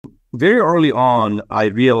very early on, I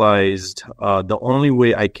realized the only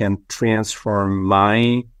way I can transform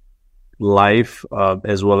my life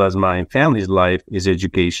as well as my family's life is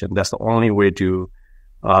education. That's the only way to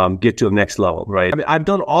get to the next level, right? I mean, I've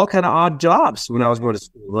done all kind of odd jobs when I was going to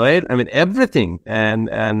school, right? I mean, everything, and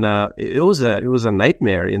it was a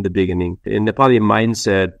nightmare in the beginning. In Nepali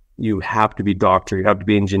mindset, you have to be doctor, you have to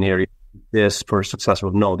be engineer, this for successful.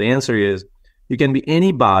 No, the answer is you can be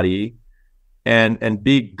anybody and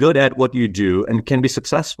be good at what you do and can be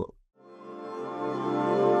successful.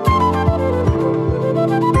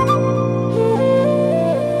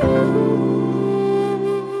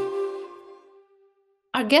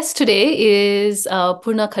 Our guest today is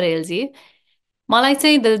Purna Kharel. Malai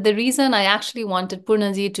say the reason I actually wanted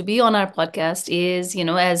Purnaji to be on our podcast is,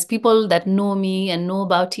 as people that know me and know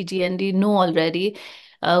about TGND know already,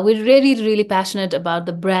 we're really, really passionate about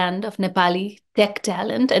the brand of Nepali tech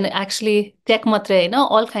talent, and actually tech matre,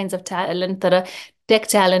 all kinds of talent. Tech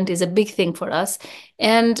talent is a big thing for us.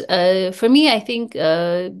 And for me, I think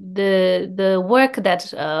the work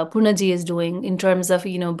that Purnaji is doing in terms of,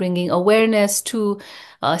 bringing awareness to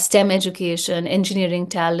STEM education, engineering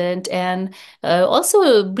talent, and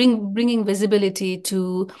also bringing visibility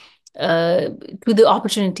to the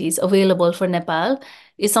opportunities available for Nepal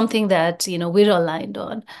is something that we're aligned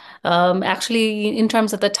on. Actually, in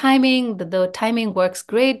terms of the timing, the timing works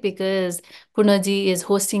great because Purnaji is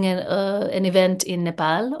hosting an event in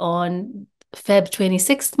Nepal on Feb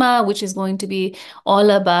 26th, which is going to be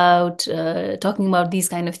all about talking about these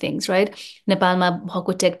kind of things, right? Nepalma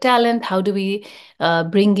bhako tech talent, how do we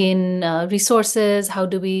bring in resources? How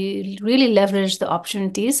do we really leverage the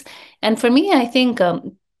opportunities? And for me, I think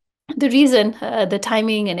the reason the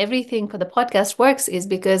timing and everything for the podcast works is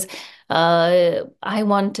because I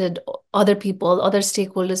wanted other people, other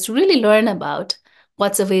stakeholders to really learn about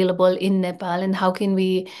what's available in Nepal and how can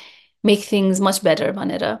we make things much better,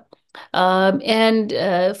 Manera. And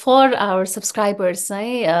for our subscribers,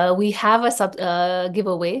 we have a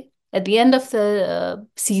giveaway at the end of the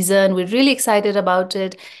season. We're really excited about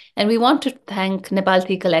it. And we want to thank Nepal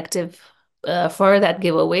Tea Collective for that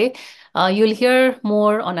giveaway. You'll hear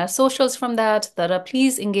more on our socials from that. Tara,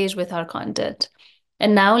 please engage with our content.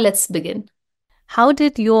 And now let's begin. How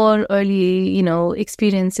did your early,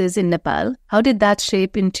 experiences in Nepal, how did that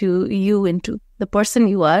shape into the person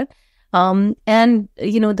you are? And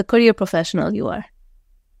the career professional you are?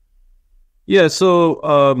 Yeah,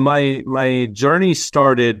 so my journey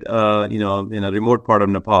started, in a remote part of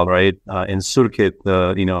Nepal, right, in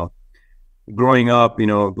Surkhet, growing up,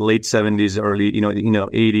 late 70s, early,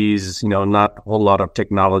 80s, not a whole lot of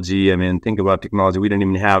technology. I mean, think about technology. We didn't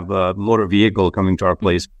even have a motor vehicle coming to our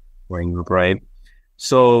place, right?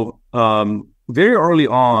 So very early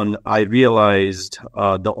on, I realized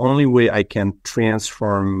the only way I can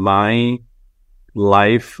transform my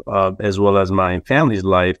life as well as my family's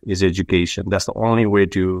life is education. That's the only way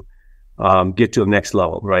to get to the next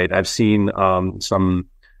level, right? I've seen some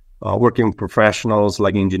working professionals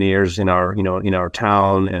like engineers in our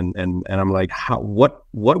town, and I'm like, what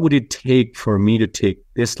would it take for me to take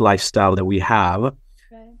this lifestyle that we have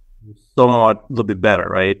somewhat a little bit better,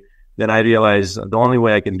 right? Then I realized the only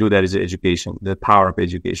way I can do that is education, the power of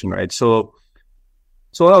education, right? So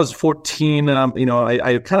when I was 14,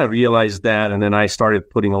 I kind of realized that, and then I started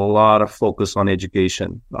putting a lot of focus on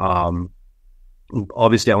education.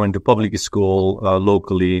 Obviously, I went to public school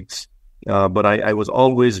locally, but I was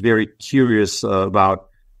always very curious about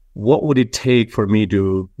what would it take for me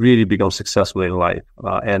to really become successful in life.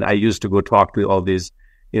 And I used to go talk to all these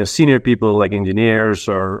senior people like engineers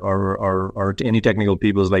or any technical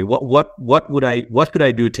people. Like, what could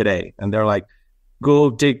I do today? And they're like,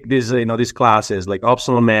 go take these classes like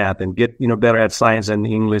optional math and get better at science and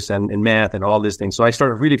English and math and all these things. So I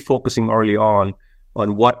started really focusing early on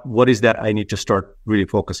what is that I need to start really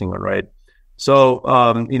focusing on, right? So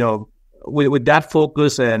with that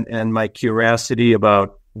focus and my curiosity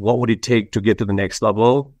about what would it take to get to the next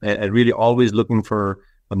level, and really always looking for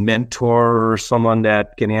a mentor or someone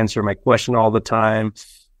that can answer my question all the time,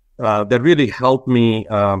 that really helped me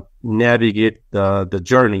navigate the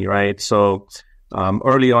journey, right? So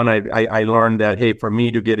early on, I learned that, hey, for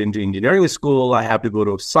me to get into engineering school, I have to go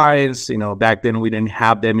to science. Back then we didn't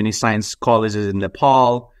have that many science colleges in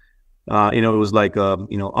Nepal. It was like,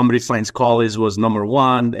 Amrit Science College was number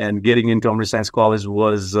one, and getting into Amrit Science College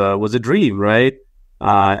was a dream, right?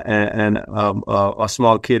 And a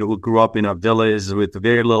small kid who grew up in a village with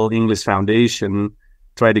very little English foundation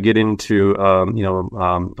tried to get into,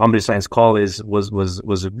 Amrit Science College was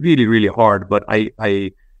really, really hard. But I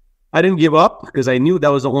I didn't give up because I knew that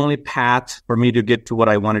was the only path for me to get to what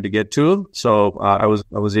I wanted to get to. So I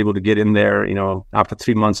was able to get in there, after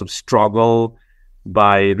 3 months of struggle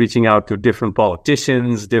by reaching out to different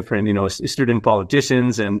politicians, different, student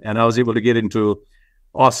politicians. And I was able to get into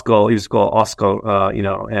OSCO. It was called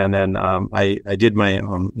OSCO, and then I did my,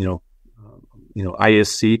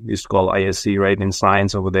 ISC. It's called ISC, right, in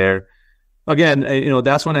science over there. Again,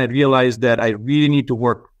 that's when I realized that I really need to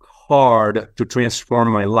work hard to transform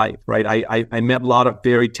my life, right? I met a lot of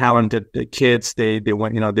very talented kids. They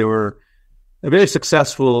went, they were very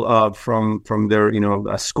successful from their,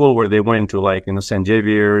 a school where they went to, like, St.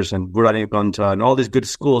 Xavier's and Buranikanta and all these good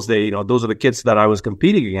schools. Those are the kids that I was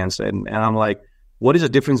competing against. And I'm like, what is the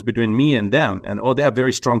difference between me and them? And, they have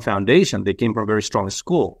very strong foundation. They came from a very strong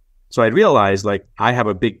school. So I realized, like, I have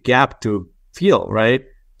a big gap to fill, right?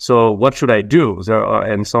 So what should I do? So,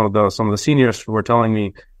 and some of the seniors were telling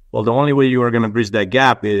me, well, the only way you are going to bridge that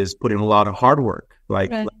gap is put in a lot of hard work,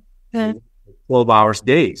 like 12 hours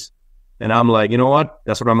days. And I'm like, you know what?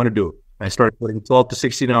 That's what I'm going to do. I started putting 12 to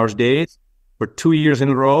 16 hours days for 2 years in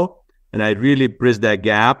a row, and I really bridged that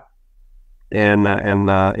gap. And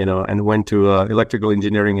went to electrical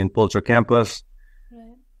engineering in Pulcher campus.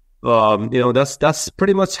 That's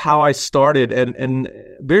pretty much how I started. And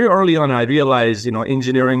very early on, I realized,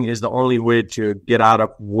 engineering is the only way to get out of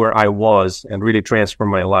where I was and really transform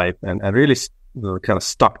my life. And I really kind of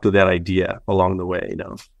stuck to that idea along the way,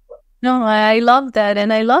 No, I love that.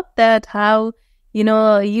 And I love that how,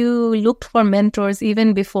 you looked for mentors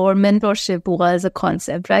even before mentorship was a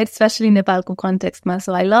concept, right? Especially in Nepalko context.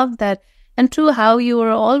 So I love that. And true, how you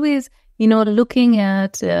were always, looking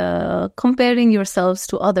at comparing yourselves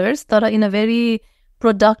to others that are in a very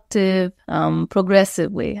productive,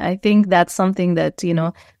 progressive way. I think that's something that,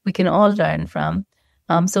 we can all learn from.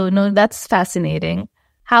 That's fascinating.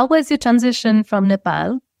 How was your transition from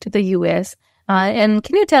Nepal to the US? And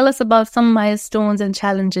can you tell us about some milestones and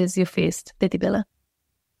challenges you faced, Betibela?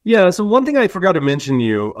 Yeah, so one thing I forgot to mention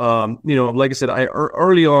like I said,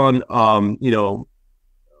 early on,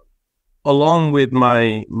 along with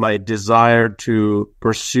my desire to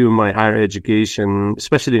pursue my higher education,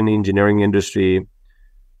 especially in the engineering industry,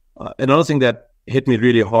 another thing that hit me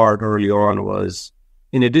really hard early on was,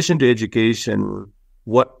 in addition to education,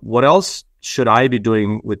 what else should I be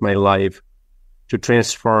doing with my life to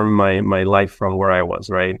transform my life from where I was,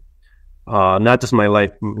 right? Not just my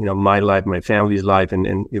life, my life, my family's life,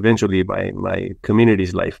 and eventually my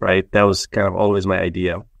community's life, right? That was kind of always my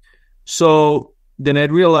idea. So then I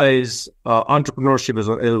realized entrepreneurship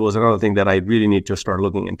was another thing that I really need to start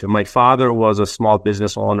looking into. My father was a small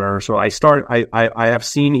business owner, so I have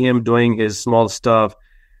seen him doing his small stuff.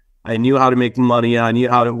 I knew how to make money. I knew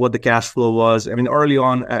what the cash flow was. I mean, early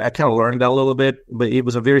on, I kind of learned that a little bit, but it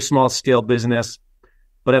was a very small scale business.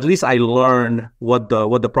 But at least I learned what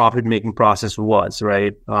the profit making process was,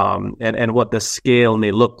 right? And what the scale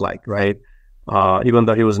may look like, right? Even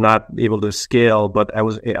though he was not able to scale, but I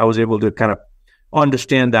was able to kind of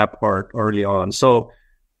understand that part early on. So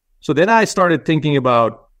then I started thinking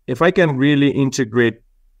about, if I can really integrate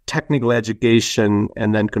technical education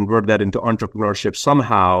and then convert that into entrepreneurship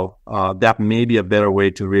somehow, that may be a better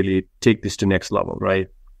way to really take this to next level, right?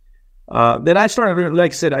 Then I started,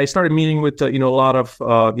 like I said, meeting with, a lot of,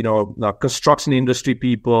 construction industry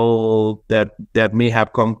people that may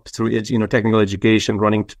have come through, technical education,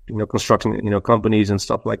 running, construction, companies and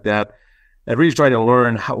stuff like that. I really tried to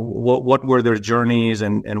learn what were their journeys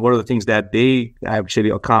and what are the things that they actually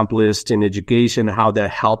accomplished in education, how that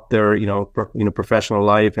helped their, professional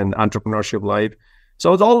life and entrepreneurship life. So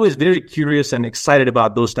I was always very curious and excited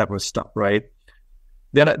about those type of stuff, right?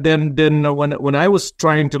 Then when I was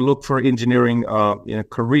trying to look for engineering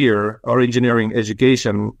career or engineering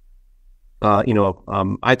education,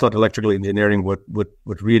 I thought electrical engineering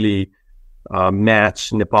would really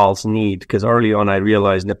match Nepal's need, because early on I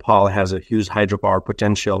realized Nepal has a huge hydropower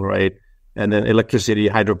potential, right? And then electricity,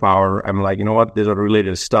 hydropower, I'm like, you know what, these are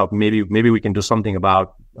related stuff. Maybe we can do something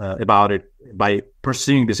about it by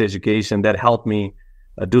pursuing this education that helped me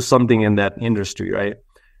do something in that industry, right?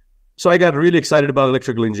 So I got really excited about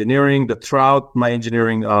electrical engineering. Throughout my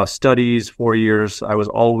engineering studies, 4 years, I was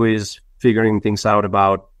always figuring things out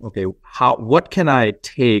about, okay, what can I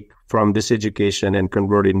take from this education and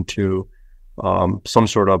convert it into some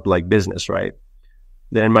sort of like business, right?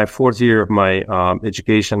 Then in my 4th year of my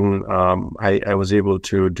education, I was able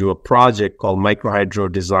to do a project called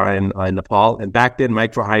microhydro design in Nepal. And back then,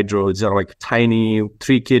 microhydro is like tiny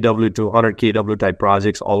 3 kW to 100 kW type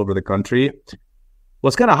projects all over the country.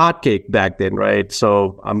 Was kind of hotcake back then, right?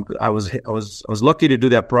 So I was lucky to do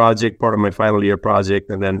that project, part of my final year project,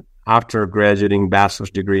 and then after graduating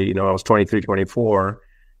bachelor's degree, I was 23, 24.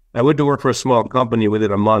 I went to work for a small company.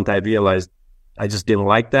 Within a month, I realized I just didn't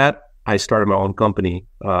like that. I started my own company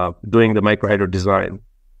doing the microhydro design.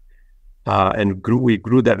 And we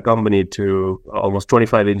grew that company to almost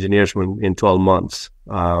 25 engineers in 12 months.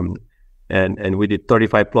 And we did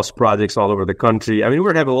 35 plus projects all over the country. I mean, we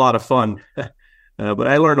were having a lot of fun, but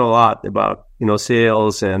I learned a lot about,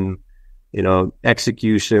 sales and,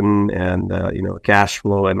 execution and, cash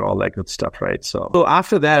flow and all that good stuff. Right. So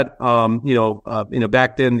after that,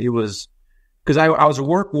 back then it was, because our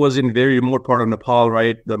work was in very remote part of Nepal,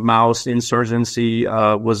 right? The mouse insurgency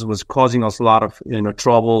was causing us a lot of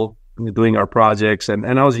trouble doing our projects, and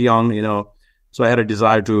I was young, so I had a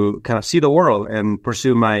desire to kind of see the world and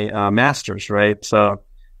pursue my master's, right? So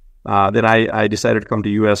then I decided to come to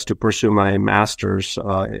U.S. to pursue my master's.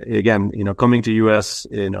 Again, coming to U.S.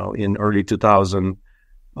 in early 2000.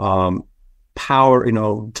 Power,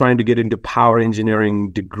 trying to get into power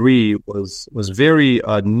engineering degree was very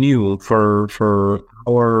new for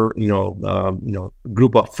our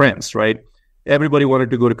group of friends, right? Everybody wanted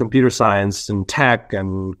to go to computer science and tech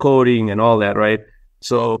and coding and all that, right?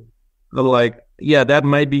 So I'm like, yeah, that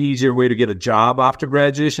might be easier way to get a job after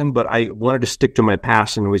graduation, but I wanted to stick to my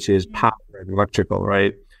passion, which is power and electrical,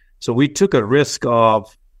 right? So we took a risk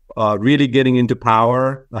of really getting into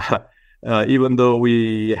power. Even though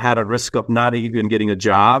we had a risk of not even getting a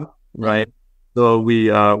job, right? So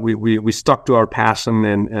we stuck to our passion,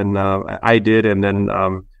 and I did, and then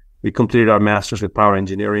we completed our master's with power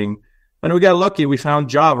engineering, and we got lucky. We found a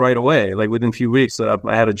job right away, like within a few weeks. I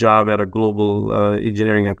had a job at a global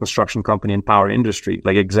engineering and construction company in power industry,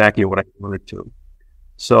 like exactly what I wanted to.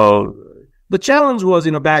 So the challenge was,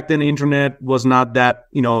 back then the internet was not that,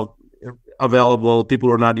 available. People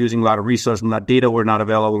were not using a lot of resources, and that data were not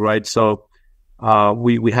available, right? So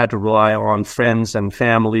we had to rely on friends and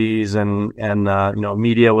families, and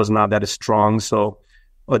media was not that strong. So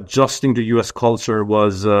adjusting to U.S. culture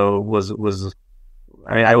was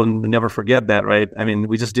I will never forget that, right? I mean,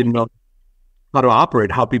 we just didn't know how to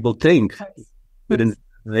operate, how people think.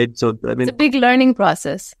 Right? So I mean, it's a big learning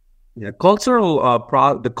process. Yeah,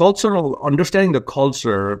 understanding the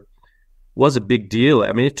culture was a big deal.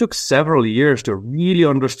 I mean, it took several years to really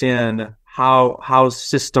understand how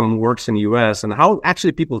system works in the U.S. and how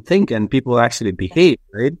actually people think and people actually behave,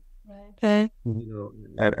 right? Right.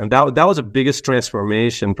 And that was the biggest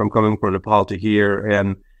transformation from coming from Nepal to here.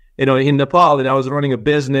 And in Nepal, I was running a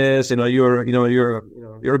business.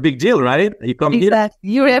 You're a big deal, right? You come here,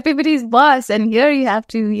 you're everybody's boss, and here you have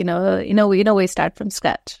to, we start from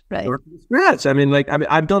scratch, right? Scratch. I mean,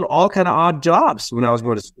 I've done all kind of odd jobs when I was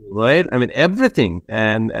going to school, right? I mean, everything,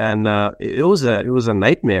 and it was a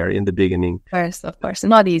nightmare in the beginning. Of course,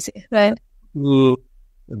 not easy, right?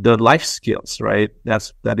 The life skills, right?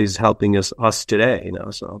 That is helping us today,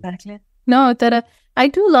 So exactly. No, I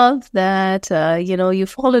do love that, you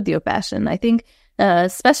followed your passion. I think,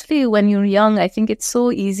 especially when you're young, I think it's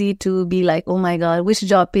so easy to be like, oh my God, which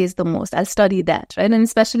job pays the most? I'll study that, right? And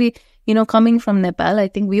especially, coming from Nepal, I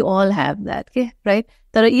think we all have that, okay, right?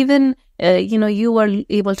 That even, you were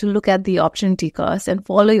able to look at the opportunity cost and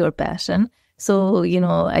follow your passion. So,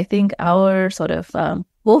 I think our sort of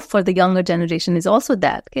hope for the younger generation is also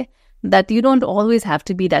that, okay? That you don't always have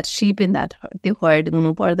to be that sheep in that herd. You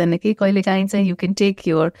can take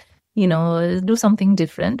your, do something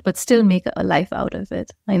different, but still make a life out of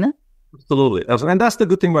it. I know. Absolutely. And that's the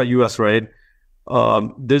good thing about US, right?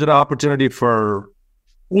 There's an opportunity for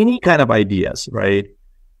any kind of ideas, right?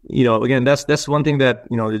 Again, that's one thing that,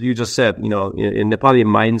 you just said, in Nepali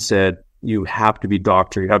mindset, you have to be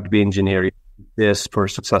doctor, you have to be engineer, this for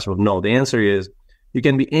successful. No, the answer is you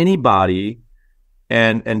can be anybody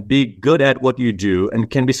and be good at what you do and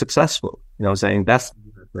can be successful. Saying that's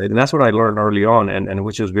right. And that's what I learned early on, and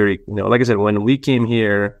which was very, like I said, when we came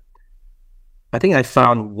here, I think I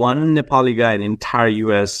found one Nepali guy in the entire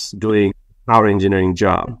US doing power engineering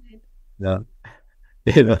job. Yeah.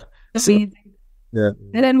 Amazing. Yeah.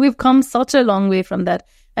 And then we've come such a long way from that.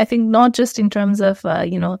 I think not just in terms of,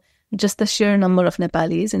 just the sheer number of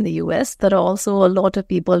Nepalis in the US, there are also a lot of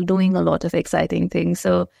people doing a lot of exciting things.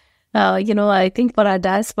 So, I think for our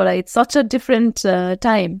diaspora, it's such a different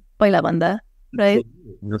time, Paila Banda, right?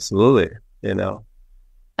 Absolutely. Purna,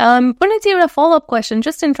 a follow-up question,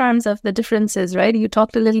 just in terms of the differences, right? You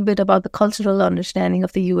talked a little bit about the cultural understanding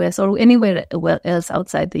of the US or anywhere else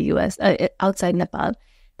outside the US, outside Nepal.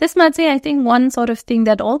 This might say, I think one sort of thing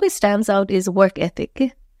that always stands out is work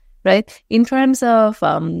ethic, right? In terms of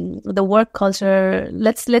the work culture,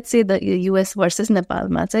 let's say the US versus Nepal,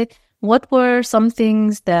 might say, what were some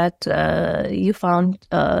things that you found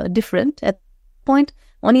different at that point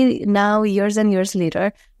only now, years and years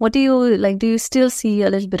later, what do you like? Do you still see a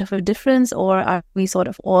little bit of a difference, or are we sort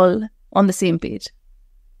of all on the same page?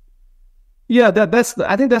 Yeah,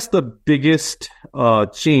 I think that's the biggest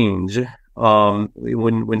change.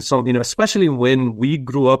 When some, especially when we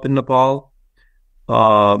grew up in Nepal,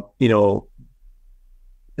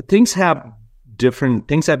 things have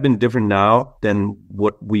been different now than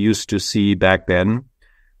what we used to see back then.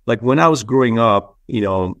 Like when I was growing up,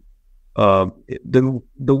 the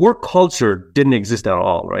work culture didn't exist at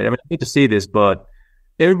all, right? I mean, I hate to say this, but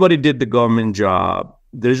everybody did the government job.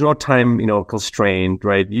 There's no time, constraint,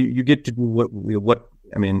 right? You get to do what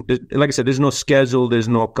I mean. Like I said, there's no schedule, there's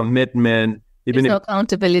no commitment, there's no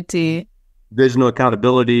accountability. There's no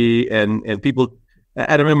accountability, and people.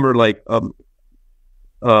 I remember like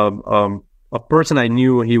a person I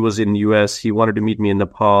knew. He was in the U.S. He wanted to meet me in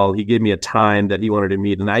Nepal. He gave me a time that he wanted to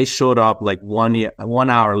meet, and I showed up like 1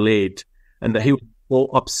 hour late, and he was so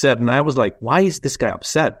upset. And I was like, "Why is this guy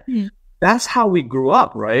upset?" Yeah. That's how we grew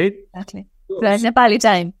up, right? Exactly. Right, Nepali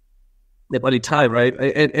time, right?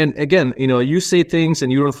 And again, you say things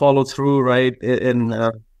and you don't follow through, right? And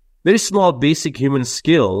very small, basic human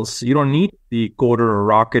skills. You don't need the coder or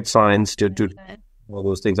rocket science to do all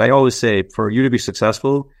those things. I always say, for you to be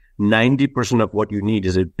successful, 90% of what you need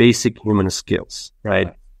is a basic human skills,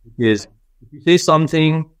 right? Is if you say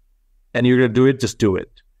something and you're going to do it, just do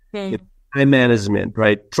it. Time management,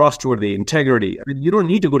 right? Trustworthy, integrity. I mean, you don't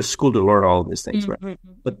need to go to school to learn all of these things, right?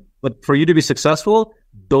 But for you to be successful,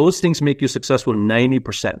 those things make you successful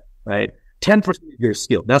 90%, right? 10% is your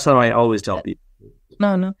skill. That's how I always tell people.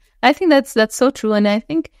 No. I think that's so true. And I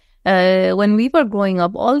think when we were growing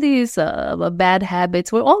up, all these bad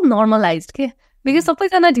habits were all normalized. Okay? Because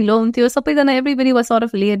everybody was sort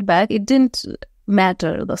of laid back. It didn't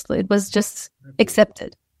matter. It was just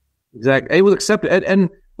accepted. Exactly. It was accepted.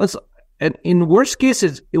 And in worst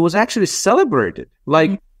cases, it was actually celebrated.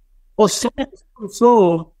 Like, so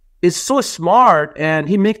is so smart, and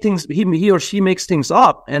he or she makes things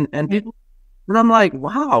up, and I'm like,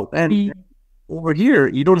 wow. And over here,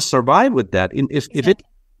 you don't survive with that. If it's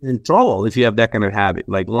in trouble, if you have that kind of habit,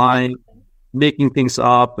 like lying, making things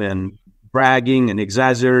up, and bragging and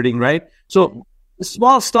exaggerating, right? So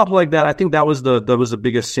small stuff like that. I think that was the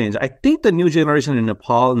biggest change. I think the new generation in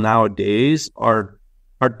Nepal nowadays are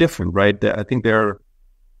different, right? I think they're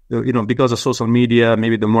because of social media,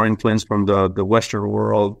 maybe they're more influenced from the Western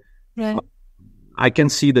world. Right. I can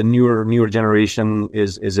see the newer generation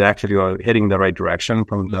is actually heading the right direction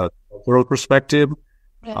from the world perspective.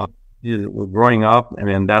 Right. Growing up, I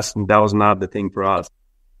mean, that was not the thing for us.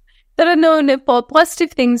 There are no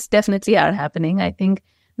positive things definitely are happening. I think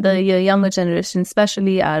the younger generation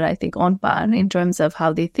especially are, I think, on par in terms of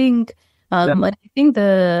how they think. But I think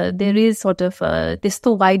there is sort of this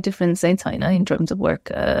so wide difference in China in terms of work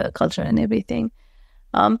culture and everything.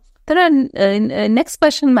 There are next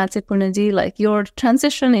question, Matse Purnaji, like your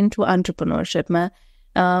transition into entrepreneurship. What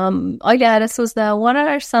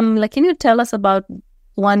are some, like, can you tell us about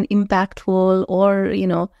one impactful or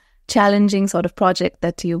challenging sort of project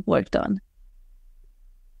that you've worked on?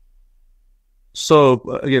 So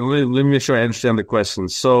again, let me make sure I understand the question.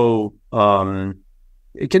 So can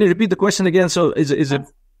you repeat the question again? So is it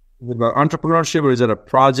about entrepreneurship, or is it a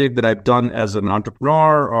project that I've done as an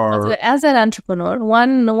entrepreneur, or as an entrepreneur?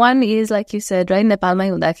 One is, like you said, right? Nepal mai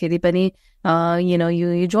hundakheri pani,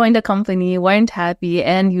 you joined a company, weren't happy,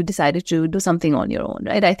 and you decided to do something on your own,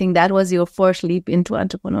 right? I think that was your first leap into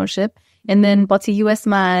entrepreneurship. And then पछि US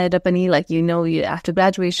मा आएर पनि, like, after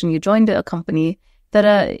graduation, you joined a company. That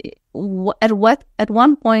at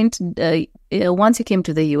one point, once you came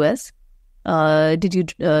to the US, did you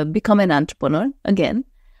become an entrepreneur again?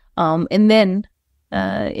 And then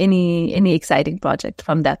any exciting project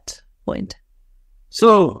from that point?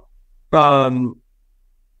 So the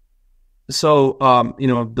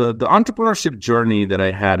entrepreneurship journey that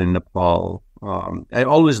I had in Nepal, I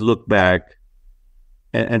always look back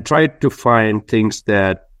and try to find things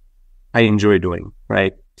that I enjoy doing,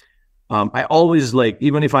 right? I always,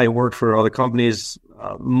 even if I worked for other companies,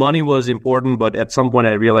 money was important, but at some point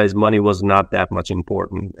I realized money was not that much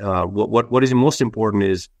important. What is most important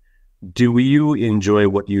is, do you enjoy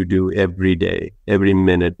what you do every day, every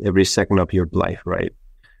minute, every second of your life, right?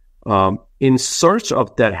 In search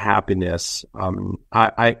of that happiness,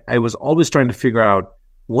 I was always trying to figure out,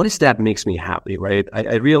 what is that makes me happy, right?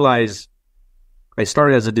 I realized I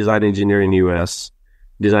started as a design engineer in the US,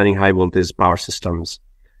 designing high voltage power systems.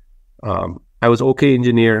 I was okay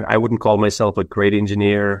engineer. I wouldn't call myself a great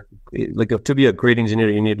engineer. To be a great engineer,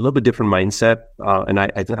 you need a little bit different mindset. And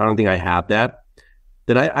I don't think I have that.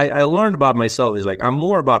 that I learned about myself is like, I'm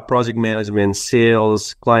more about project management,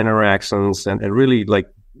 sales, client interactions, and really like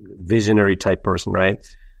visionary type person, right?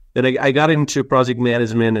 Then I got into project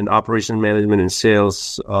management and operation management and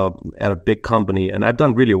sales at a big company, and I've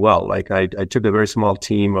done really well. Like I took a very small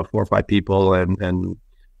team of 4 or 5 people and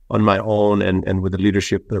on my own and with the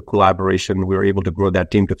leadership collaboration, we were able to grow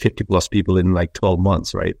that team to 50 plus people in like 12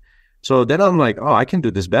 months, right? So then I'm like, oh, I can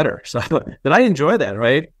do this better. So then I enjoy that,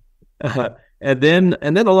 right? And then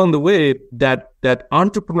along the way, that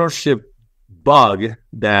entrepreneurship bug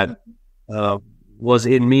that was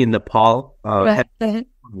in me in Nepal,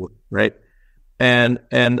 right? And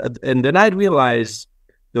then I realized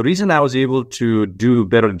the reason I was able to do a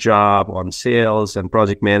better job on sales and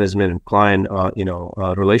project management and client,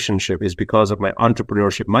 relationship is because of my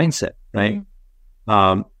entrepreneurship mindset, right?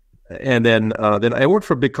 Mm-hmm. And then I worked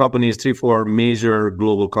for big companies, 3, 4 major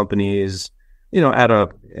global companies, at a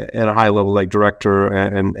high level, like director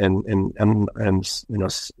and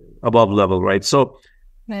above level, right? So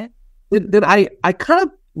then I kind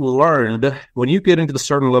of learned when you get into the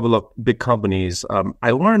certain level of big companies,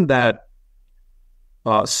 I learned that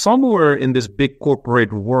somewhere in this big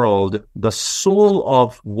corporate world, the soul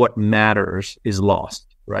of what matters is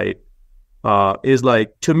lost, right? Is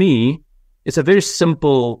like, to me, it's a very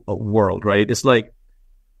simple world, right? It's like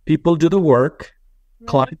people do the work,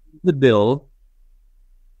 client pays the bill,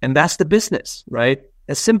 and that's the business, right?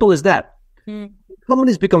 As simple as that.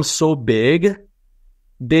 Companies become so big,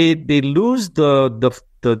 they lose the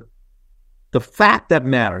fact that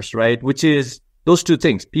matters, right? Which is those two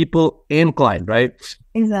things, people and client, right?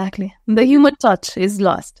 Exactly. The human touch is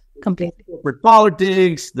lost completely. Corporate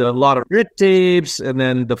politics, a lot of red tapes, and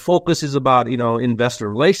then the focus is about, investor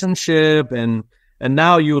relationship. And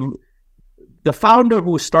now the founder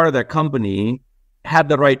who started that company had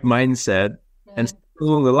the right mindset, and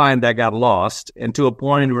along the line that got lost, and to a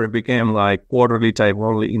point where it became like quarterly type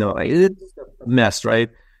only, it's a mess, right?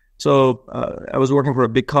 So I was working for a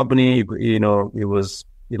big company, he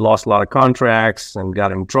lost a lot of contracts and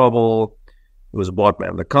got in trouble. It was bought by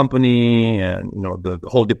the company, and the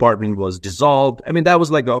whole department was dissolved. I mean, that was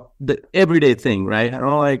like the everyday thing, right? And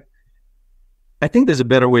I'm like, I think there's a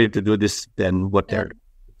better way to do this than what they're doing.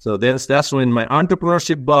 So that's when my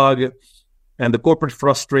entrepreneurship bug and the corporate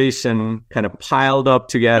frustration kind of piled up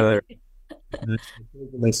together. And I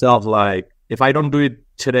told myself, like, if I don't do it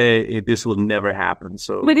today, this will never happen.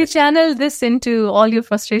 So, but you channel this into all your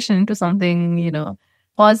frustration into something,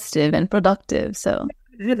 positive and productive. So,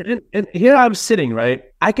 and here I'm sitting, right?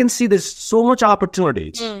 I can see there's so much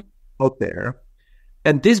opportunities out there,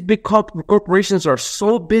 and these big corporations are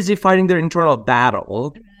so busy fighting their internal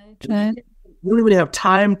battle. Right. We don't even have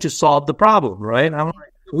time to solve the problem, right? I'm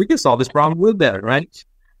like, we can solve this problem with that, right?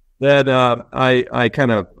 Then I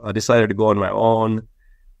kind of decided to go on my own,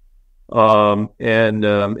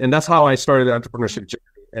 and that's how I started the entrepreneurship journey,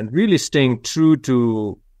 and really staying true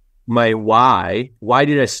to my why. Why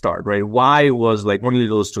did I start, right? Why was like only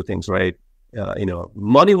those two things, right?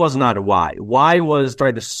 Money was not a why. Why was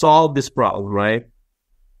trying to solve this problem, right?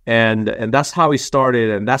 And that's how we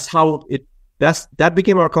started, and that's how that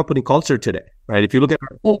became our company culture today, right? If you look at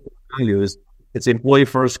our values, it's employee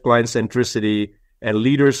first, client centricity, and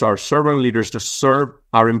leaders are servant leaders to serve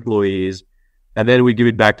our employees, and then we give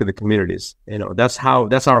it back to the communities. That's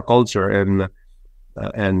our culture, and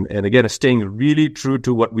again, staying really true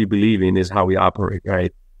to what we believe in is how we operate,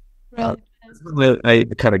 right? I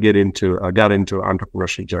kind of got into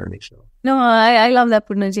entrepreneurship journey. So. No, I love that,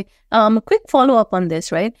 Purnaji. A quick follow up on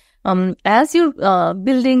this, right? As you're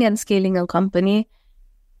building and scaling a company,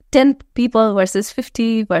 10 people versus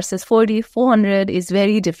 50 versus 40, 400 is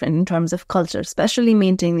very different in terms of culture, especially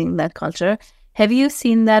maintaining that culture. Have you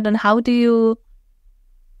seen that, and how do you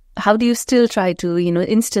still try to,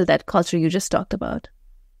 instill that culture you just talked about?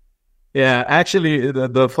 Yeah, actually,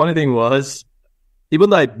 the funny thing was, even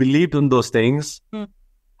though I believed in those things,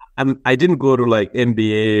 I didn't go to like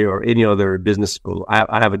MBA or any other business school.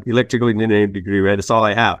 I have an electrical engineering degree, right? That's all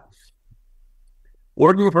I have.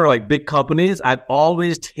 Working for like big companies, I've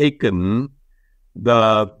always taken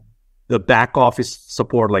the back office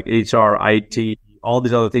support, like HR, IT, all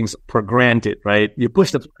these other things for granted, right? You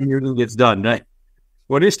push the button, everything gets done, right?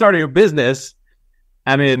 When you start your business,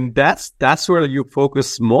 I mean, that's where you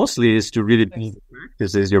focus mostly, is to really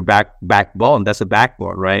practice is your backbone. That's a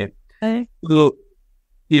backbone, right? Okay. So,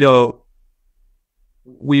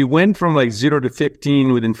 we went from like 0 to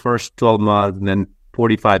 15 within first 12 months, and then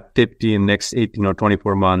 45, 50 in next 18 or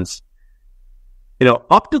 24 months.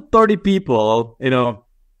 Up to 30 people,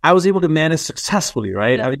 I was able to manage successfully,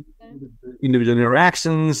 right? Yeah. I mean, individual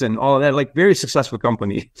interactions and all of that, like very successful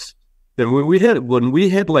companies. then when we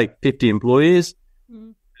hit like 50 employees,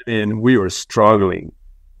 and we were struggling.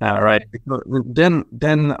 Right. A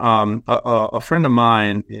friend of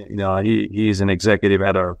mine, he's an executive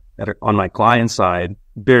on my client side,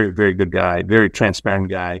 very, very good guy, very transparent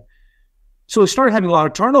guy. So we started having a lot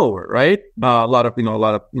of turnover, right? A lot of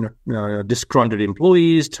disgruntled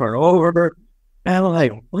employees, turnover. And I'm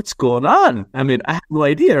like, what's going on? I mean, I have no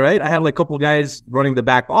idea, right? I had like a couple of guys running the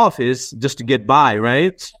back office just to get by,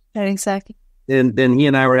 right? Exactly. And then he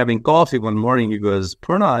and I were having coffee one morning. He goes,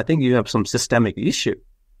 Purna, I think you have some systemic issue.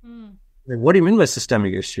 Like, what do you mean by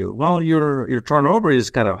systemic issue? Well, your turnover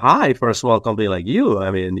is kind of high for a small company like you.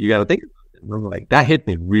 I mean, you got to think. Like, that hit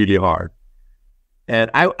me really hard.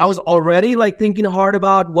 And I was already like thinking hard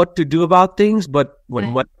about what to do about things. But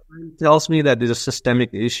when what tells me that there's a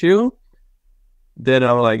systemic issue, then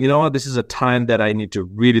I'm like, you know what? This is a time that I need to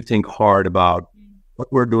really think hard about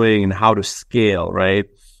what we're doing and how to scale, right?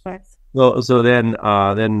 Right. So then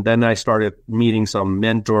I started meeting some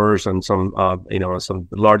mentors and some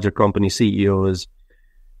larger company CEOs,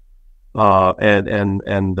 and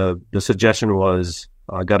the suggestion was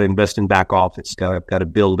got to invest in back office, got to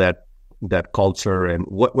build that culture and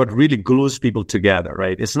what really glues people together,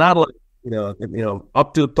 right? It's not like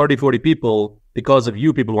up to 30, 40 people because of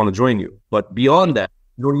you, people want to join you, but beyond that,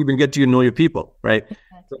 you don't even get to know your people, right?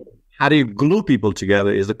 So how do you glue people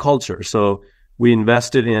together is the culture. So we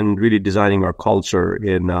invested in really designing our culture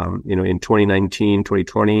in 2019,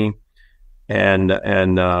 2020, and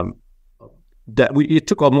it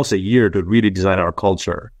took almost a year to really design our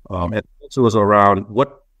culture. And also was around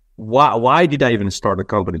why did I even start a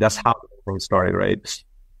company? That's how it started, right?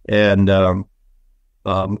 And that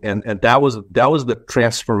was the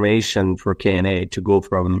transformation for K&A to go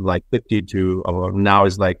from like 50 to now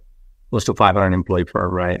is like close to 500 employee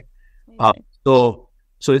firm, right? So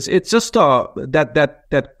it's just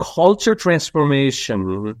that culture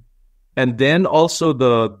transformation, and then also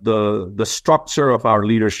the structure of our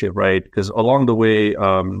leadership, right? Because along the way,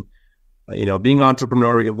 being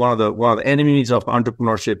entrepreneurial, one of the enemies of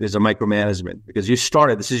entrepreneurship is a micromanagement, because you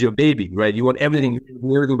started, this is your baby, right? You want everything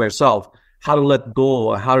by yourself. How to let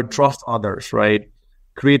go, how to trust others, right?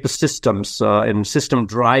 Create the systems, and system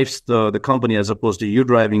drives the company as opposed to you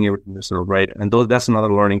driving everything yourself, right? And that's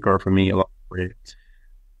another learning curve for me along the way.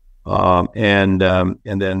 And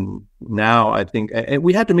then now I think, and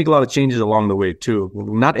we had to make a lot of changes along the way too.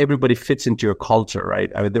 Not everybody fits into your culture,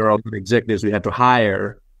 right? I mean, there are executives we had to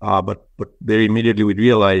hire, but very immediately we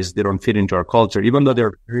realized they don't fit into our culture, even though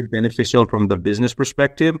they're very beneficial from the business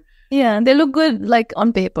perspective. Yeah, they look good like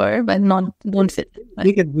on paper, but don't fit. Right?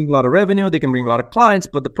 They can bring a lot of revenue, they can bring a lot of clients,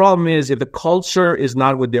 but the problem is if the culture is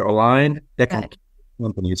not with their aligned, that can kill the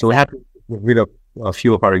company. So we had to get rid of a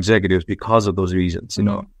few of our executives because of those reasons,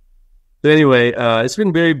 So anyway, it's been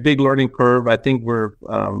a very big learning curve. I think we're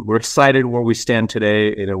excited where we stand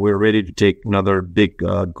today. We're ready to take another big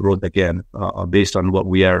growth again, based on what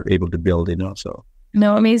we are able to build. So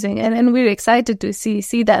no, amazing, and we're excited to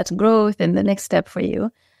see that growth and the next step for you.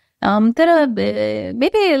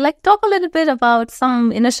 Maybe like talk a little bit about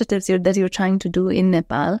some initiatives that you're trying to do in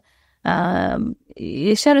Nepal.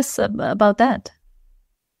 Share us about that.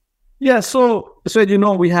 Yeah, so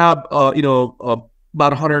we have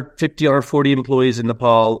about 150 or 140 employees in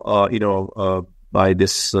Nepal. By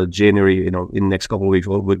this January, in the next couple of weeks,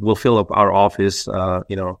 we'll fill up our office.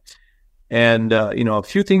 And a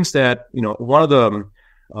few things that one of them,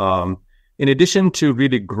 in addition to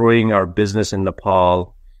really growing our business in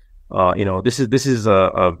Nepal. This is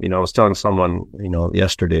I was telling someone,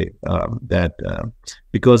 yesterday, that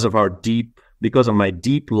because of my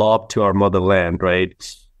deep love to our motherland, right,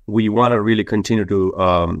 we want to really continue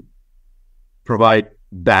to provide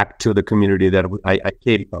back to the community that I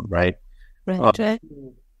came from, right? Right.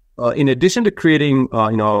 In addition to creating,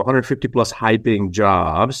 150 plus high-paying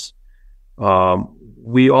jobs,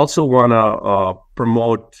 we also want to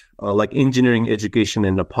promote like engineering education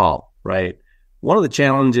in Nepal, right? One of the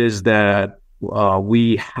challenges that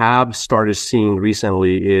we have started seeing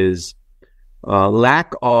recently is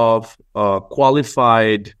lack of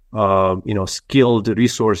qualified, skilled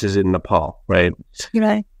resources in Nepal, right?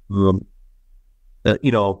 Right.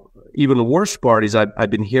 Even the worst part is I've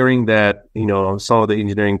been hearing that, some of the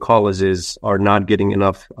engineering colleges are not getting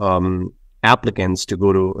enough applicants to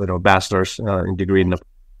go to, bachelor's degree in Nepal.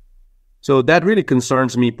 So that really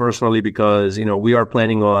concerns me personally because, we are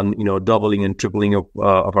planning on, doubling and tripling of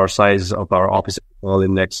our size of our office in the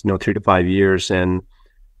next, 3 to 5 years. And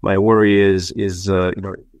my worry is or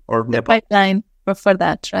the pipeline for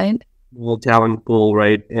that, right? Talent pool,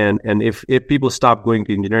 right? And if people stop going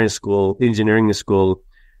to engineering school,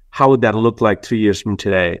 how would that look like 3 years from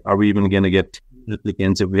today? Are we even going to get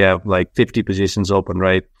applicants if we have like 50 positions open,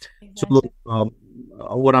 right? Exactly. So look,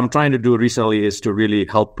 what I'm trying to do recently is to really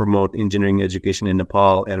help promote engineering education in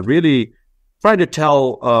Nepal and really try to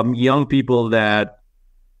tell young people that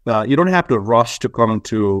you don't have to rush to come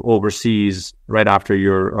to overseas right after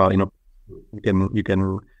your, you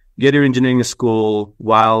can get your engineering school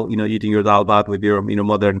while, eating your dal bhat with your,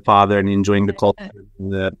 mother and father and enjoying the culture.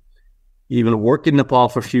 That even work in Nepal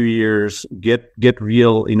for a few years, get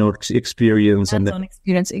real, experience. Hands-on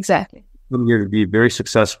experience, exactly. Come here to be very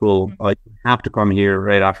successful. You have to come here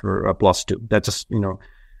right after a +2. That's just, a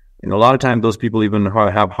lot of times those people even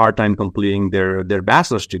have hard time completing their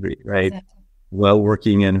bachelor's degree, right? Exactly. While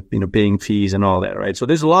working and, paying fees and all that, right? So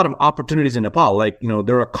there's a lot of opportunities in Nepal. Like,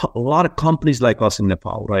 there are a lot of companies like us in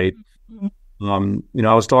Nepal, right? Mm-hmm.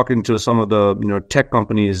 I was talking to some of the, tech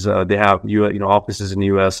companies, they have, offices in the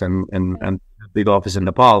US and big office in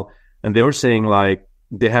Nepal. And they were saying like,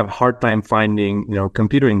 they have a hard time finding,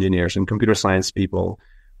 computer engineers and computer science people.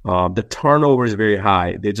 The turnover is very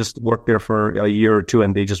high. They just work there for a year or two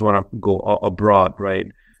and they just want to go abroad, right?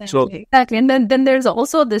 Exactly. And then there's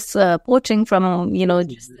also this poaching from,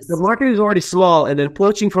 the market is already small, and then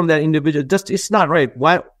poaching from that individual, it's not right.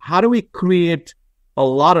 How do we create a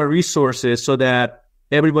lot of resources so that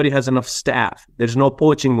everybody has enough staff? There's no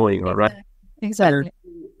poaching going on, right? Exactly.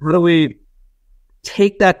 How do we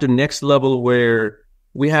take that to next level where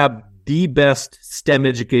we have the best STEM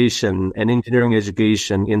education and engineering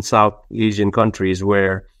education in South Asian countries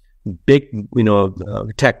where big,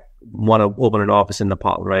 tech want to open an office in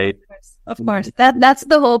Nepal, right? Of course. That's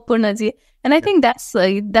the hope, Purnaji. And I think that's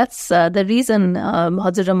the reason,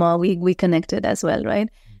 Hajurama, we connected as well, right?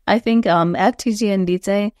 I think at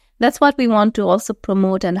TGND, that's what we want to also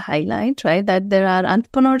promote and highlight, right? That there are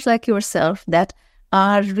entrepreneurs like yourself that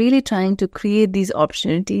are really trying to create these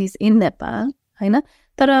opportunities in Nepal.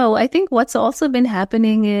 I think what's also been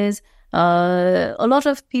happening is a lot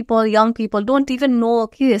of people, young people, don't even know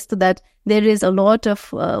that there is a lot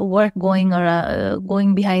of work going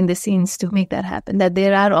behind the scenes to make that happen. That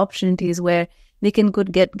there are opportunities where they can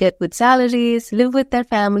get good salaries, live with their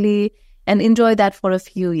family, and enjoy that for a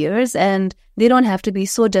few years, and they don't have to be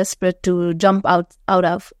so desperate to jump out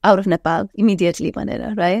of Nepal immediately,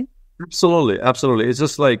 Manera, right? Absolutely. It's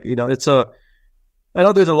just like, I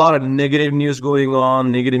know there's a lot of negative news going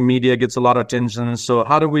on. Negative media gets a lot of attention. So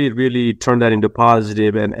how do we really turn that into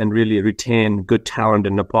positive and really retain good talent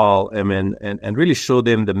in Nepal and really show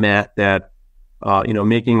them the math that,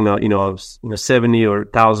 making, 70 or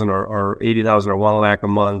 1,000 or 80,000 or 1 lakh a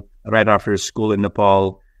month right after school in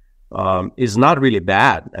Nepal is not really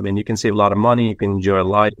bad. I mean, you can save a lot of money, you can enjoy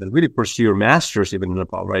life and really pursue your master's even in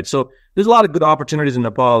Nepal, right? So there's a lot of good opportunities in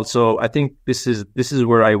Nepal. So I think this is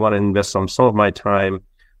where I want to invest some of my time.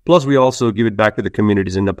 Plus, we also give it back to the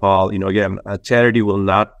communities in Nepal. Again, a charity will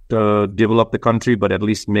not develop the country, but at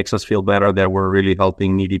least makes us feel better that we're really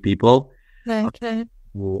helping needy people. Okay.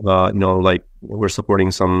 Like we're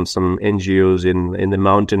supporting some NGOs in the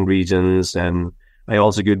mountain regions, and I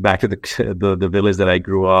also give back to the village that I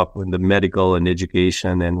grew up in, the medical and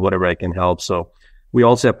education and whatever I can help. So we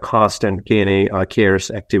also have constant KNA cares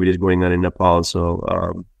activities going on in Nepal.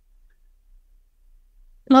 So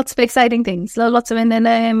lots of exciting things, and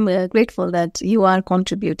I am grateful that you are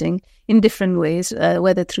contributing in different ways,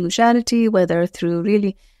 whether through charity, whether through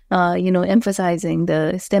really, emphasizing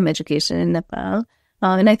the STEM education in Nepal.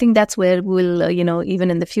 And I think that's where we'll,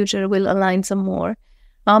 even in the future, we'll align some more.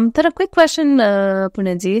 But a quick question,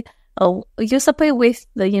 Purnaji. You suppose with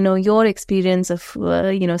your experience of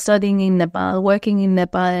studying in Nepal, working in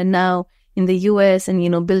Nepal, and now in the US,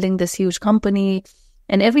 and building this huge company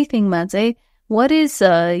and everything, Matsai, what is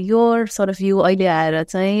your sort of view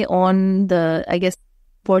on the, I guess,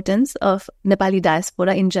 importance of Nepali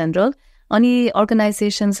diaspora in general? Any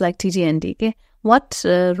organizations like TGND, okay? What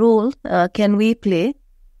role can we play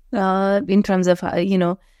in terms of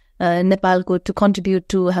Nepal to contribute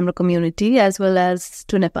to Hamra community as well as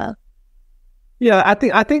to Nepal? Yeah,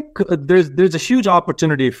 I think there's a huge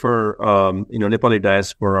opportunity for Nepali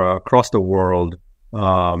diaspora across the world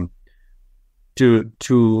to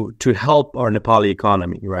help our Nepali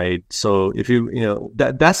economy, right? So if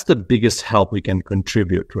that's the biggest help we can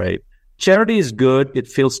contribute, right? Charity is good, it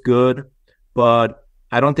feels good, but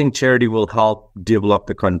I don't think charity will help develop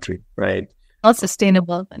the country, right? Not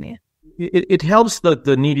sustainable, yeah. It helps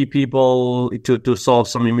the needy people to solve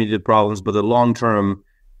some immediate problems, but the long term,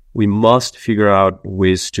 we must figure out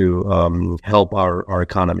ways to help our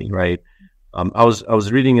economy, right? I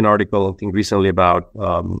was reading an article, I think, recently about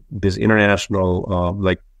this international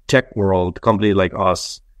like tech world company like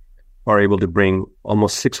us are able to bring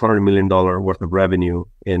almost $600 million worth of revenue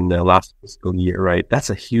in the last fiscal year, right? That's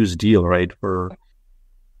a huge deal, right?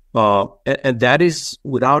 And that is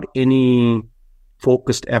without any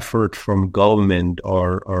focused effort from government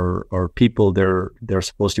or people they're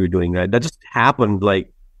supposed to be doing, right? That just happened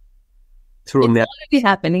like through it's already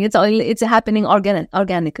happening. It's happening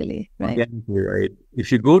organically, right? Organically, right.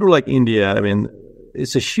 If you go to like India, I mean,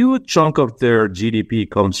 it's a huge chunk of their GDP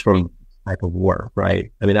comes from type of work,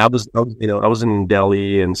 right? I mean, I was in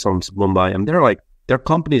Delhi and some Mumbai, and they're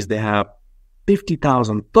companies, they have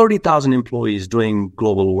 50,000, 30,000 employees doing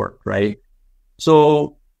global work, right?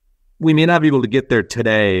 So we may not be able to get there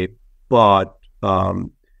today, but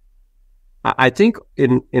I think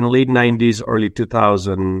in late 90s, early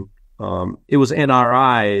 2000, it was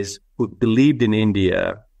NRIs who believed in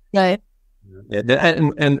India, right?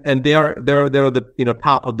 And they're the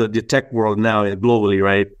top of the tech world now globally,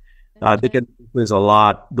 right? They can influence a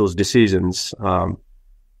lot those decisions,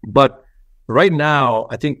 but right now,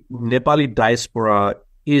 I think Nepali diaspora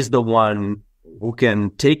is the one who can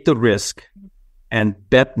take the risk and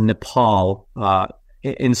bet Nepal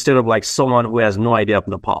instead of like someone who has no idea of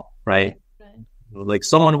Nepal, right? Like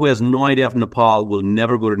someone who has no idea of Nepal will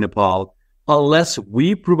never go to Nepal unless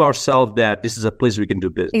we prove ourselves that this is a place we can do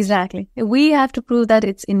business. Exactly. We have to prove that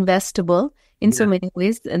it's investable in so many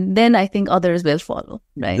ways, and then I think others will follow,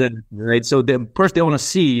 right? Right. So first they want to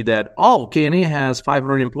see that, KNA has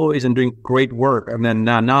 500 employees and doing great work, and then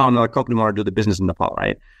now another company want to do the business in Nepal,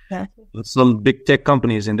 right? Exactly. Some big tech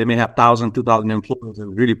companies, and they may have 1,000, 2,000 employees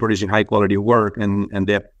and really producing high quality work, and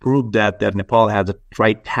they have proved that Nepal has the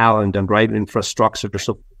right talent and right infrastructure to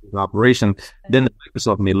support the operation. Then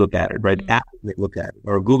Microsoft may look at it, right? Apple may look at it,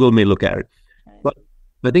 or Google may look at it. But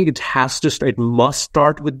I think it must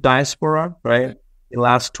start with diaspora, right? In the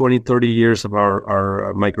last 20, 30 years of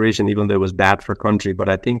our migration, even though it was bad for our country, but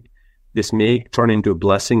I think this may turn into a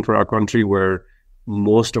blessing for our country where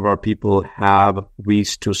most of our people have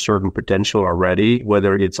reached to a certain potential already,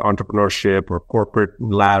 whether it's entrepreneurship or corporate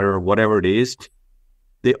ladder or whatever it is.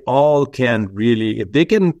 They all can really, if they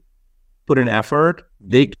can put an effort,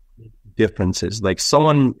 they can make differences. Like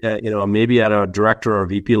someone, maybe at a director or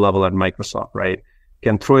VP level at Microsoft, right,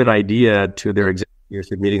 can throw an idea to their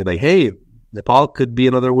executives meeting like, hey, Nepal could be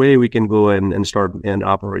another way we can go and start an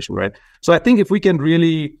operation, right? So I think if we can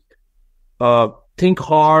really think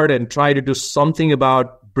hard and try to do something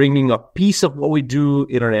about bringing a piece of what we do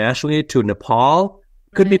internationally to Nepal,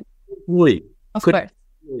 could be fully. Of course.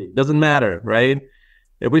 It doesn't matter, right?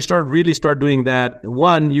 If we start doing that,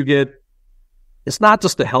 one, it's not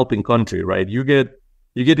just a helping country, right? You get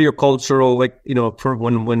your cultural, for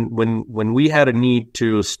when we had a need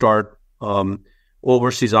to start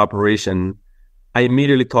overseas operation, I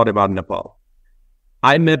immediately thought about Nepal.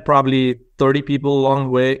 I met probably 30 people along the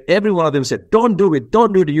way. Every one of them said, don't do it.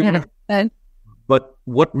 But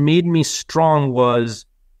what made me strong was,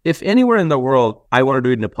 if anywhere in the world, I want to do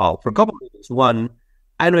it in Nepal. For a couple of reasons. One,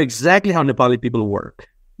 I know exactly how Nepali people work.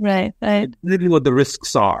 Right. Exactly what the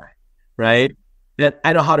risks are, right? And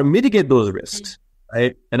I know how to mitigate those risks,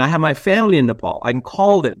 right? And I have my family in Nepal. I can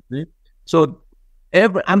call them. Right? So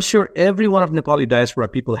I'm sure every one of Nepali diaspora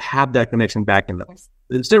people have that connection back in them.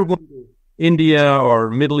 Instead of going to India or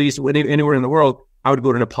Middle East, anywhere in the world, I would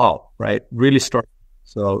go to Nepal, right? Really start.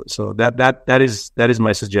 So that is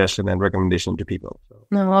my suggestion and recommendation to people. So.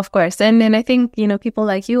 No, of course. And I think, people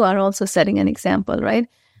like you are also setting an example, right?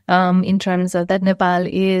 In terms of that Nepal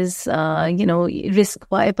is, risk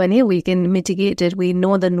bhye pani, we can mitigate it. We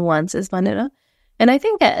know the nuances, Vanera. And I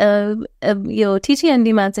think,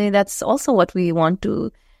 TTND ma chahi, that's also what we want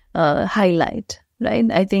to highlight, right?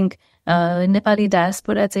 I think Nepali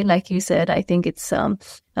diaspora, like you said, I think it's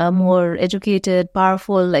more educated,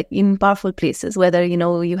 powerful, like in powerful places, whether,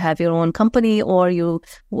 you have your own company or you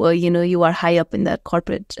are high up in that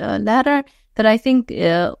corporate ladder, that I think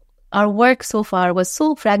our work so far was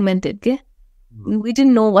so fragmented. Okay? We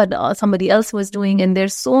didn't know what somebody else was doing, and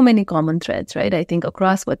there's so many common threads, right? I think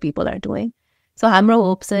across what people are doing. So hamro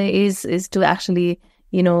hope is to actually,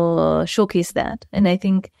 showcase that. And I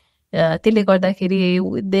think त्यसले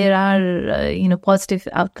गर्दाखेरि there are positive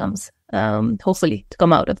outcomes hopefully to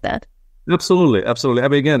come out of that. Absolutely. I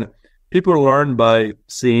mean, again, people learn by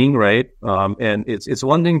seeing, right? And it's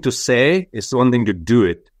one thing to say, it's one thing to do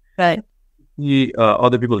it. Right.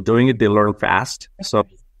 Other people doing it, they learn fast. So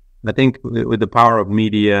I think with the power of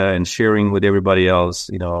media and sharing with everybody else,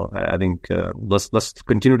 I think let's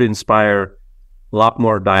continue to inspire a lot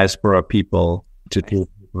more diaspora people to do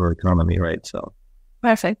our economy, right? So.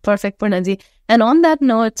 Perfect, Purnaji. And on that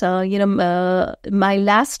note, my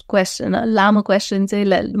last question, Lama question,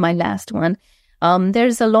 my last one.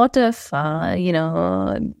 There's a lot of,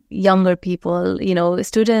 younger people,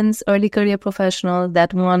 students, early career professionals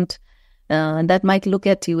that that might look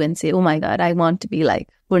at you and say, oh my God, I want to be like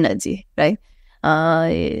Purnaji, right?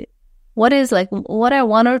 What are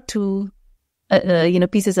one or two,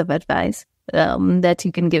 pieces of advice that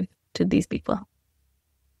you can give to these people?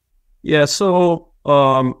 Yeah. So,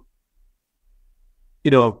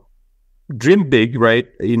 dream big, right?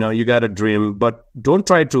 You got to dream, but don't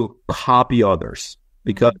try to copy others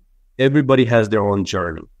because everybody has their own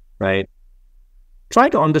journey, right? Try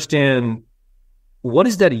to understand what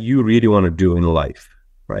is that you really want to do in life,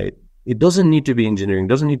 right? It doesn't need to be engineering,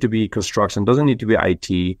 doesn't need to be construction, doesn't need to be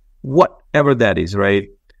IT, whatever that is, right?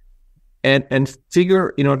 And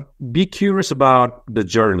figure, be curious about the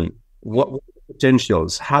journey, what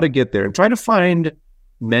potentials, how to get there, and try to find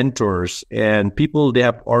mentors and people they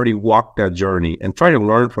have already walked that journey and try to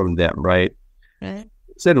learn from them, right? Right.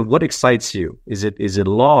 So what excites you? Is it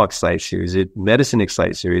law excites you? Is it medicine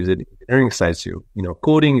excites you? Is it engineering excites you?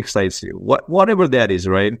 Coding excites you? Whatever that is,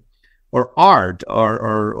 right? Or art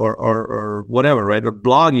or whatever, right? Or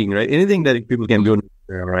blogging, right? Anything that people can do,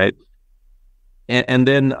 right? And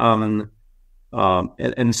then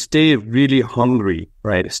and stay really hungry,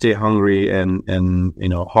 right? Stay hungry and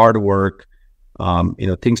hard work.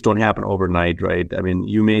 Things don't happen overnight, right? I mean,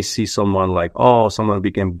 you may see someone like, oh, someone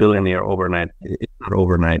became billionaire overnight. It's not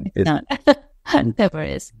overnight. It's not. Never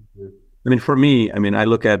is. I mean, for me, I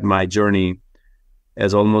look at my journey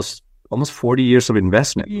as almost 40 years of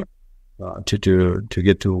investment to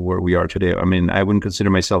get to where we are today. I mean, I wouldn't consider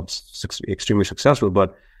myself extremely successful,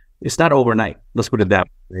 but it's not overnight. Let's put it that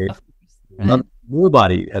way. Right.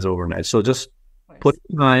 Nobody has overnight. So just put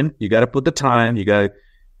time. You got to put the time. You got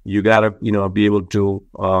to, be able to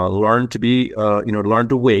learn to be, learn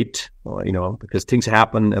to wait, because things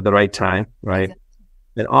happen at the right time, right? Exactly.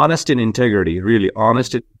 And honesty and integrity, really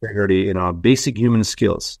honest integrity, basic human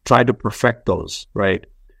skills. Try to perfect those, right?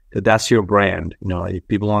 That's your brand. If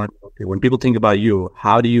when people think about you,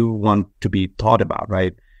 how do you want to be thought about,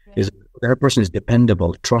 right? Is that person is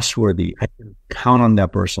dependable, trustworthy. I can count on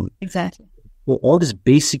that person. Exactly. Well, all these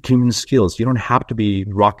basic human skills, you don't have to be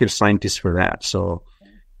rocket scientist for that. So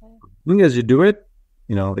as long as you do it,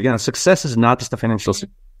 again, success is not just a financial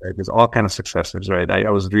success, right? There's all kinds of successes, right?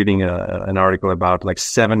 I was reading an article about like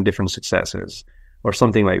 7 different successes or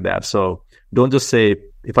something like that. So don't just say,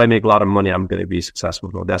 if I make a lot of money, I'm going to be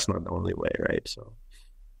successful. No, that's not the only way, right? So.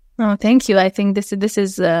 Oh, thank you. I think this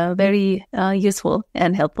is very useful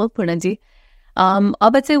and helpful, Purnaji.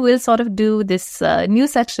 Obviously, we'll sort of do this new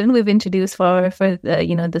section we've introduced for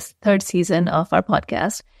this 3rd season of our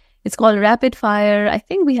podcast. It's called Rapid Fire. I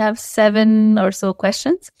think we have 7 or so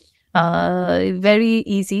questions, very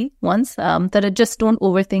easy ones that just don't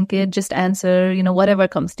overthink it. Just answer, whatever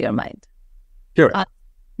comes to your mind. Sure.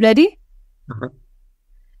 Ready?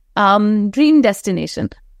 Dream destination.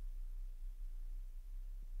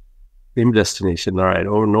 Dream destination. All right.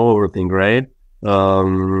 Oh, no overthink, right?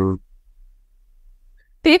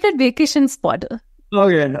 Favorite vacation spot?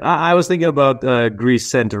 Okay. I was thinking about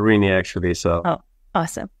Greece, Santorini, actually. So. Oh,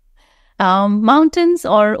 awesome. Mountains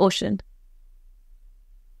or ocean?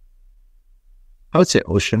 I would say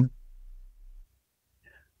ocean.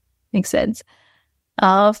 Makes sense.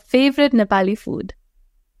 Favorite Nepali food?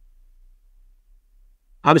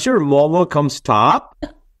 I'm sure momo comes top.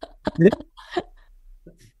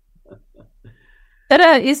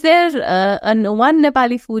 Is there one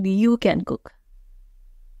Nepali food you can cook?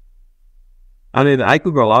 I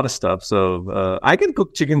cook a lot of stuff, so I can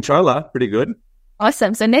cook chicken chola pretty good.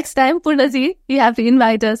 Awesome. So next time, Purnaji, you have to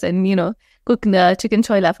invite us and, cook the chicken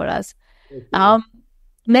chola for us.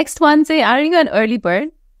 Next one, say, are you an early bird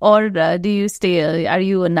or do you are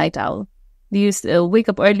you a night owl? Do you wake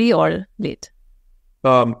up early or late?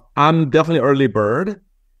 I'm definitely early bird,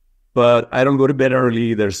 but I don't go to bed early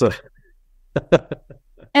either. So,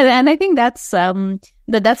 and I think that's the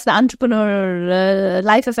entrepreneur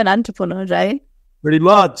life of an entrepreneur, right? Pretty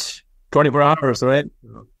much 24 hours, right?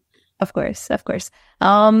 Of course.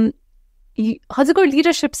 How's your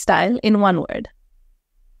leadership style in one word?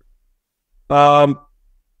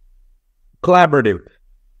 Collaborative.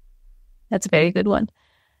 That's a very good one.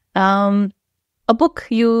 A book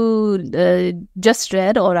you just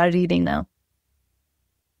read or are reading now?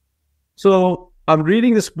 So I'm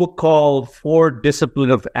reading this book called 4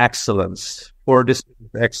 Disciplines of Excellence. 4 Disciplines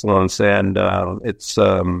of Excellence, and it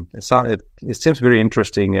seems very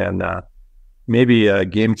interesting and maybe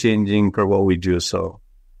game changing for what we do. So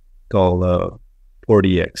called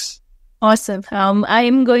 4DX. Awesome. I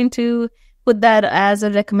am going to put that as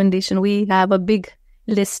a recommendation. We have a big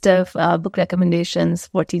list of book recommendations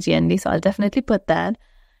for TGND. So I'll definitely put that.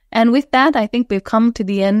 And with that, I think we've come to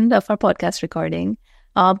the end of our podcast recording.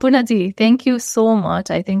 Purna ji, thank you so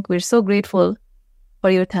much. I think we're so grateful for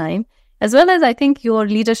your time, as well as I think your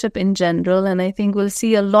leadership in general. And I think we'll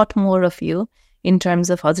see a lot more of you in terms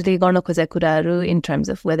of hazurle गर्न खोजेको कुराहरू, in terms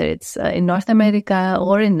of whether it's in North America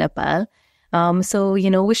or in Nepal. So,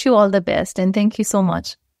 wish you all the best. And thank you so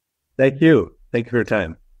much. Thank you. Thank you for your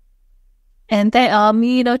time. And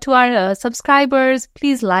to our subscribers,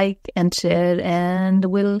 please like and share, and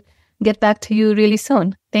we'll get back to you really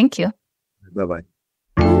soon. Thank you. Bye-bye.